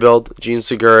undergoing a rebuild. Jean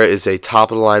Segura is a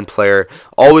top-of-the-line player,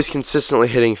 always consistently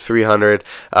hitting 300,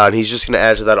 and he's just going to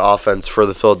add to that offense for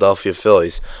the Philadelphia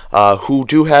Phillies, who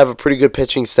do have a pretty good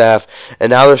pitching staff, and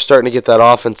now they're starting to get that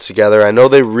offense together. I know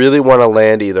they really want to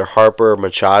land either Harper or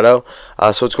Machado,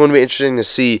 so it's going to be interesting to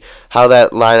see how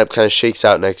that lineup kind of shakes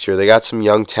out next year. They got some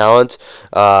young talent,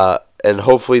 and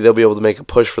hopefully they'll be able to make a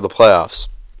push for the playoffs.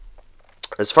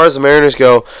 As far as the Mariners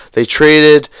go, they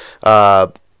traded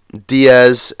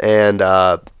Diaz and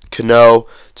Cano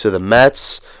to the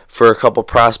Mets for a couple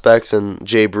prospects and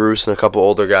Jay Bruce and a couple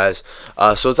older guys.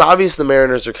 So it's obvious the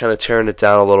Mariners are kind of tearing it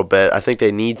down a little bit. I think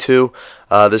they need to.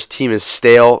 This team is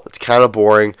stale. It's kind of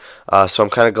boring. So I'm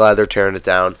kind of glad they're tearing it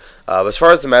down. But as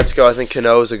far as the Mets go, I think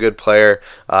Cano is a good player.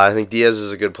 I think Diaz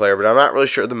is a good player. But I'm not really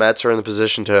sure the Mets are in the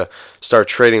position to start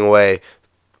trading away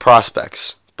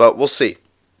prospects. But we'll see.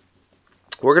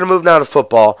 We're going to move now to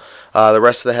football, the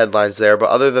rest of the headlines there. But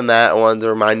other than that, I wanted to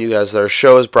remind you guys that our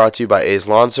show is brought to you by A's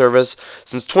Lawn Service.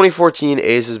 Since 2014,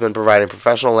 A's has been providing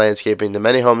professional landscaping to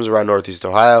many homes around Northeast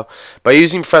Ohio. By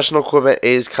using professional equipment,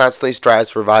 A's constantly strives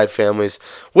to provide families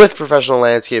with professional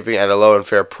landscaping at a low and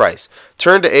fair price.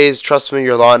 Turn to A's. Trust me,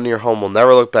 your lawn and your home will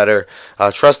never look better.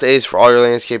 Trust A's for all your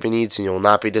landscaping needs, and you will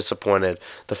not be disappointed.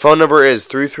 The phone number is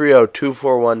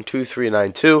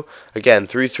 330-241-2392. Again,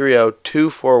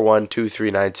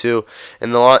 330-241-2392.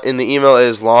 And the email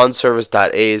is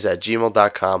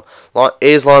lawnservice.a's@gmail.com.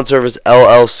 A's Lawn Service,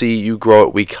 LLC. You grow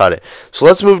it, we cut it. So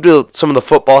let's move to some of the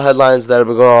football headlines that have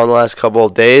been going on the last couple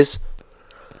of days.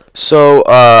 So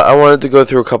I wanted to go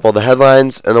through a couple of the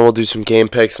headlines, and then we'll do some game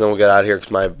picks, and then we'll get out of here because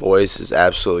my voice is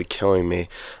absolutely killing me,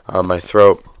 my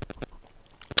throat.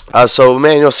 So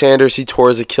Emmanuel Sanders, he tore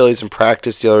his Achilles in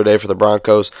practice the other day for the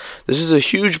Broncos. This is a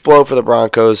huge blow for the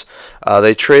Broncos.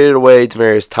 They traded away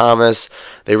Demaryius Thomas.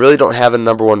 They really don't have a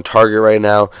number one target right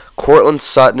now. Courtland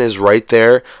Sutton is right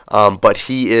there, but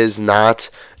he is not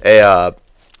a...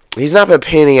 He's not been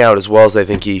panning out as well as they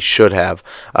think he should have,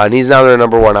 and he's now their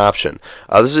number one option.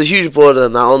 This is a huge blow to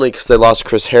them, not only because they lost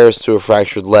Chris Harris to a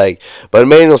fractured leg, but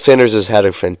Emmanuel Sanders has had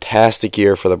a fantastic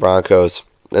year for the Broncos,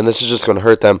 and this is just going to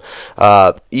hurt them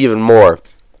even more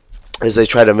as they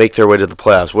try to make their way to the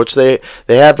playoffs, which they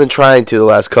have been trying to the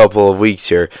last couple of weeks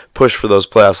here, push for those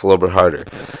playoffs a little bit harder.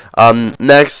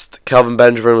 Next, Kelvin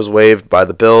Benjamin was waived by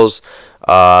the Bills.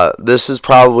 This is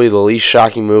probably the least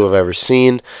shocking move I've ever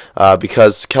seen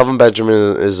because Kelvin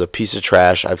Benjamin is a piece of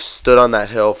trash. I've stood on that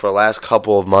hill for the last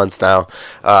couple of months now.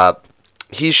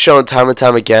 He's shown time and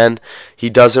time again he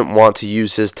doesn't want to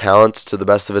use his talents to the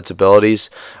best of its abilities.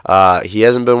 He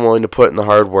hasn't been willing to put in the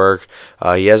hard work.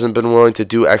 He hasn't been willing to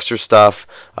do extra stuff.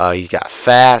 He got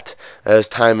fat. At his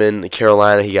time in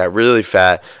Carolina, he got really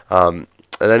fat. And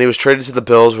then he was traded to the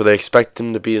Bills where they expect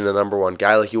him to be the number one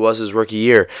guy like he was his rookie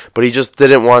year. But he just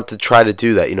didn't want to try to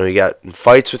do that. You know, he got in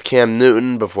fights with Cam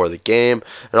Newton before the game.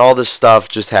 And all this stuff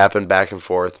just happened back and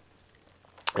forth.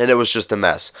 And it was just a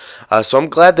mess. So I'm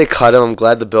glad they cut him. I'm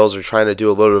glad the Bills are trying to do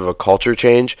a little bit of a culture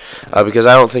change because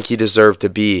I don't think he deserved to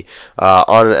be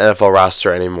on an NFL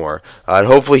roster anymore. And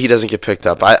hopefully he doesn't get picked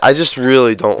up. I just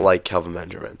really don't like Kelvin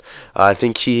Benjamin. I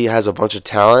think he has a bunch of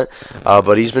talent,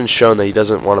 but he's been shown that he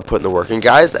doesn't want to put in the work. And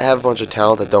guys that have a bunch of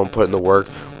talent that don't put in the work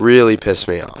really piss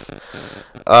me off.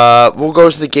 We'll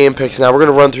go to the game picks now. We're going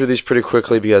to run through these pretty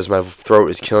quickly because my throat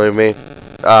is killing me.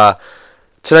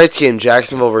 Tonight's game,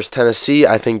 Jacksonville versus Tennessee.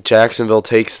 I think Jacksonville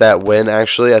takes that win,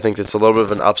 actually. I think it's a little bit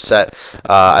of an upset.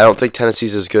 I don't think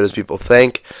Tennessee's as good as people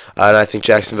think, and I think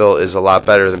Jacksonville is a lot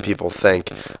better than people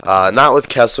think. Not with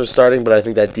Kessler starting, but I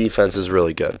think that defense is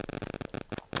really good.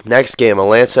 Next game,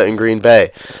 Atlanta and Green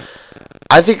Bay.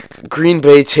 I think Green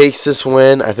Bay takes this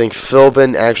win. I think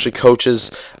Philbin actually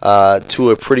coaches to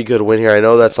a pretty good win here. I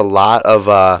know that's a lot of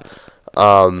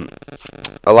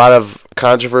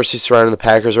controversy surrounding the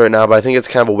Packers right now, but I think it's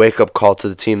kind of a wake-up call to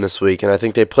the team this week, and I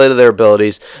think they play to their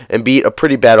abilities and beat a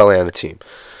pretty bad Atlanta team.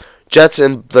 Jets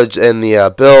and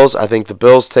the Bills. I think the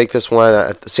Bills take this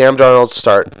one. Sam Darnold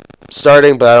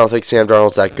starting, but I don't think Sam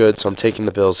Darnold's that good, so I'm taking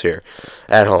the Bills here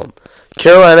at home.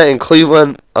 Carolina and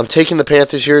Cleveland. I'm taking the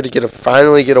Panthers here to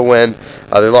finally get a win.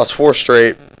 They lost 4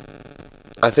 straight.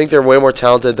 I think they're way more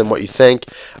talented than what you think,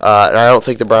 and I don't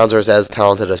think the Browns are as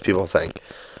talented as people think.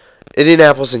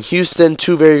 Indianapolis and Houston,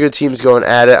 two very good teams going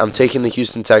at it. I'm taking the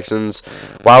Houston Texans.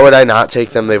 Why would I not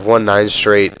take them? They've won 9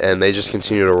 straight, and they just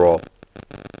continue to roll.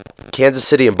 Kansas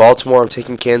City and Baltimore, I'm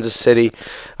taking Kansas City.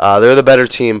 They're the better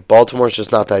team. Baltimore's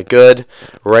just not that good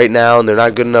right now, and they're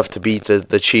not good enough to beat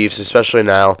the Chiefs, especially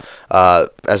now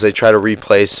as they try to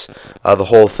replace the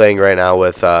whole thing right now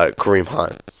with Kareem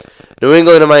Hunt. New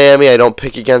England and Miami, I don't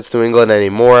pick against New England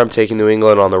anymore. I'm taking New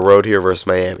England on the road here versus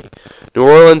Miami. New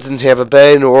Orleans and Tampa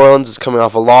Bay. New Orleans is coming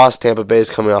off a loss. Tampa Bay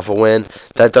is coming off a win.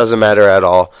 That doesn't matter at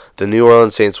all. The New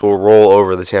Orleans Saints will roll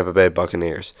over the Tampa Bay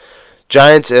Buccaneers.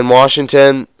 Giants in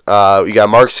Washington. You got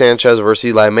Mark Sanchez versus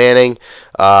Eli Manning.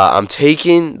 I'm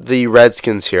taking the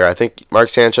Redskins here. I think Mark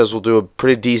Sanchez will do a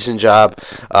pretty decent job,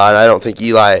 and I don't think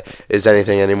Eli is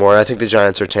anything anymore. I think the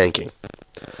Giants are tanking.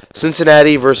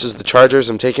 Cincinnati versus the Chargers.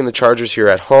 I'm taking the Chargers here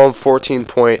at home,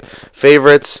 14-point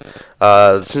favorites.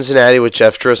 Cincinnati with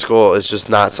Jeff Driscoll is just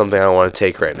not something I want to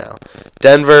take right now.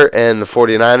 Denver and the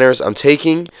 49ers. I'm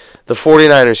taking the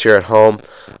 49ers here at home.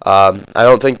 I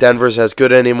don't think Denver's as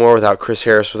good anymore without Chris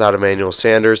Harris, without Emmanuel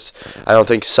Sanders. I don't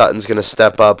think Sutton's going to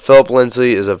step up. Philip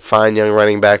Lindsay is a fine young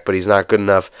running back, but he's not good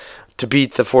enough to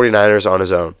beat the 49ers on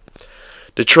his own.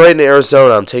 Detroit and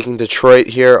Arizona. I'm taking Detroit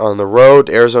here on the road.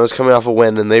 Arizona's coming off a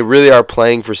win, and they really are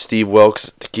playing for Steve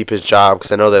Wilks to keep his job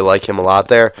because I know they like him a lot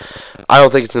there. I don't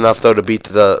think it's enough, though, to beat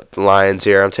the Lions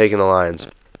here. I'm taking the Lions.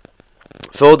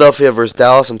 Philadelphia versus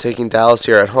Dallas. I'm taking Dallas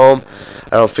here at home.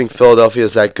 I don't think Philadelphia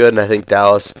is that good, and I think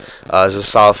Dallas is a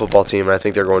solid football team, and I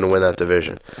think they're going to win that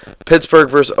division. Pittsburgh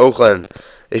versus Oakland.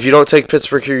 If you don't take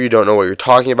Pittsburgh here, you don't know what you're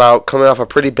talking about. Coming off a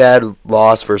pretty bad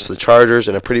loss versus the Chargers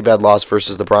and a pretty bad loss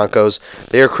versus the Broncos.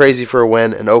 They are crazy for a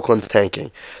win, and Oakland's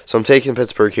tanking. So I'm taking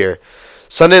Pittsburgh here.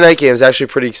 Sunday night game is actually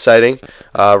pretty exciting.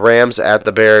 Rams at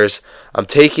the Bears. I'm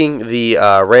taking the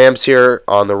Rams here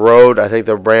on the road. I think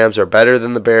the Rams are better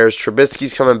than the Bears.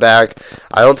 Trubisky's coming back.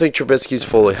 I don't think Trubisky's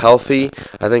fully healthy.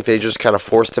 I think they just kind of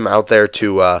forced him out there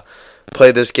to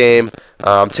play this game.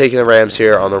 I'm taking the Rams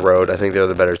here on the road. I think they're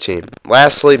the better team.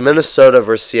 Lastly, Minnesota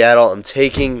versus Seattle. I'm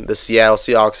taking the Seattle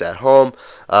Seahawks at home.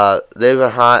 They've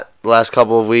been hot the last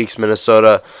couple of weeks.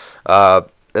 Minnesota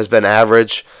has been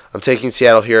average. I'm taking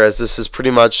Seattle here as this is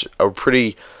pretty much a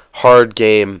pretty hard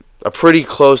game, a pretty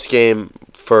close game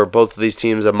for both of these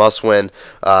teams, a must-win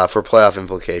for playoff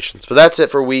implications. But that's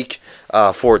it for Week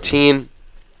 14.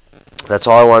 That's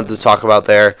all I wanted to talk about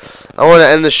there. I want to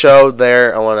end the show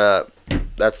there.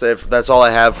 That's all I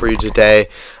have for you today.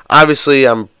 Obviously,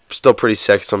 I'm still pretty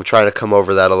sick, so I'm trying to come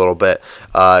over that a little bit,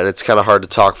 and it's kind of hard to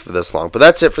talk for this long. But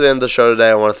that's it for the end of the show today.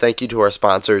 I want to thank you to our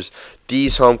sponsors,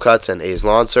 D's Home Cuts and A's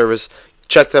Lawn Service.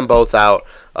 Check them both out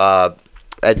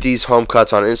at D's Home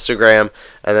Cuts on Instagram,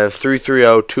 and then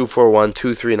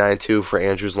 330-241-2392 for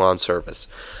Andrew's Lawn Service.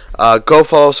 Go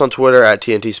follow us on Twitter at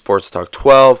TNT Sports Talk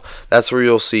 12. That's where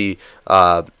you'll see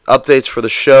updates for the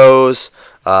shows.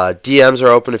 DMs are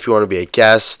open if you want to be a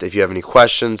guest. If you have any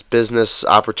questions, business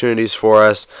opportunities for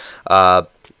us,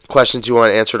 questions you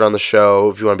want answered on the show,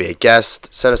 if you want to be a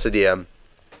guest, send us a DM.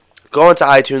 Go into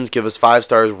iTunes, give us 5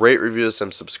 stars, rate, review us,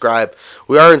 and subscribe.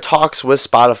 We are in talks with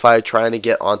Spotify, trying to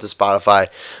get onto Spotify.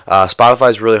 Spotify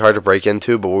is really hard to break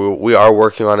into, but we are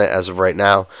working on it as of right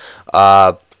now.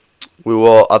 We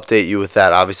will update you with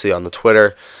that, obviously, on the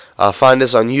Twitter. Find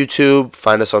us on YouTube.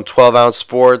 Find us on 12 Ounce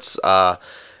Sports.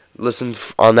 Listen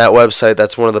on that website.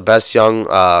 That's one of the best young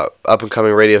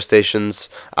up-and-coming radio stations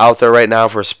out there right now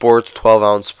for sports,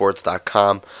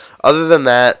 12ouncesports.com. Other than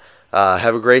that,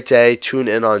 have a great day. Tune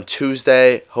in on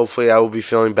Tuesday. Hopefully I will be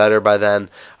feeling better by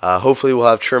then. Hopefully we'll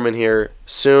have Truman here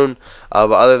soon.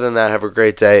 But other than that, have a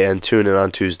great day and tune in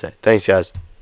on Tuesday. Thanks, guys.